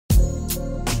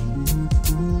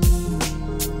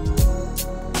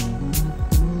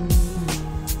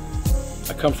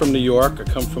come from New York. I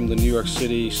come from the New York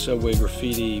City subway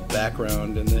graffiti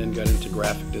background, and then got into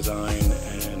graphic design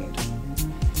and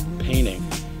painting.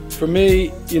 For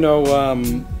me, you know,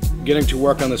 getting to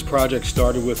work on this project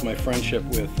started with my friendship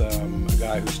with a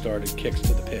guy who started Kicks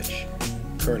to the Pitch,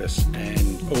 Curtis,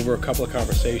 and over a couple of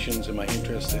conversations and my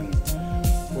interest in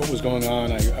what was going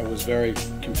on, I was very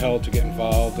compelled to get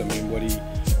involved. I mean,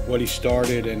 what he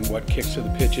started and what Kicks to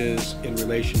the Pitch is in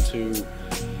relation to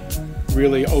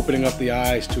really opening up the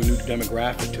eyes to a new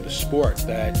demographic to the sport,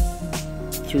 that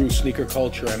through sneaker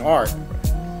culture and art,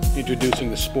 introducing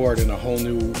the sport in a whole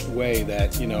new way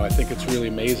that, you know, I think it's really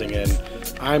amazing. And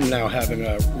I'm now having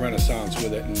a renaissance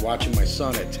with it and watching my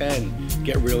son at 10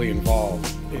 get really involved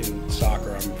in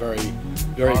soccer. I'm very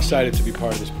excited to be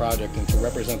part of this project and to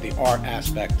represent the art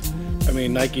aspect. I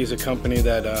mean, Nike is a company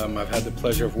that I've had the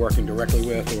pleasure of working directly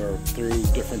with or through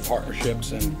different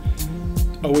partnerships, and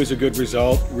always a good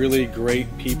result, really great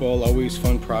people, always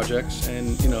fun projects,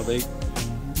 and you know, they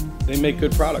make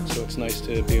good products, so it's nice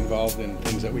to be involved in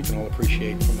things that we can all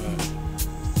appreciate from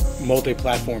a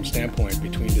multi-platform standpoint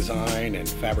between design and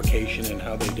fabrication and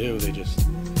how they do.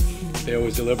 They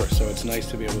always deliver, so it's nice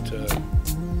to be able to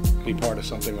be part of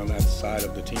something on that side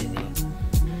of the team, you know.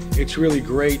 It's really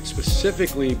great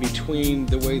specifically between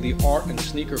the way the art and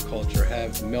sneaker culture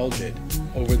have melded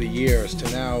over the years to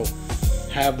now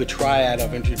have the triad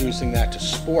of introducing that to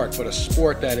sport, but a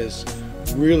sport that is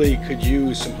really could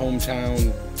use some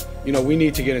hometown. You know, we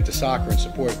need to get into soccer and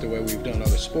support it the way we've done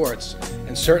other sports.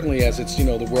 And certainly as it's, you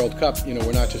know, the World Cup, you know,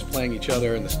 we're not just playing each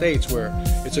other in the States, where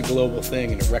it's a global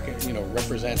thing and it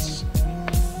represents,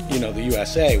 you know, the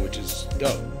USA, which is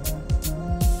dope.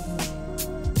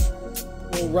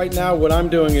 Well, right now what I'm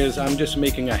doing is I'm just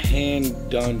making a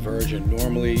hand-done version.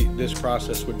 Normally this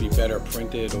process would be better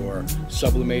printed or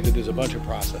sublimated. There's a bunch of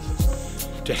processes.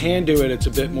 To hand do it, it's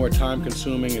a bit more time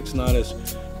consuming. It's not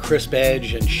as crisp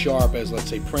edge and sharp as, let's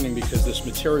say, printing, because this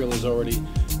material is already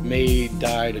made,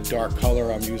 dyed a dark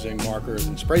color. I'm using markers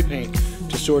and spray paint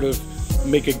to sort of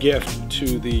make a gift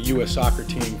to the U.S. soccer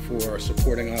team for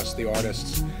supporting us, the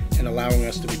artists, and allowing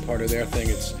us to be part of their thing.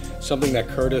 It's something that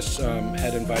Curtis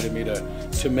had invited me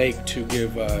to make to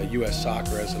give U.S.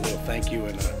 soccer as a little thank you,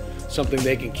 and something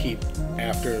they can keep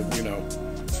after, you know,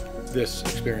 this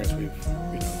experience we've,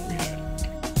 you know,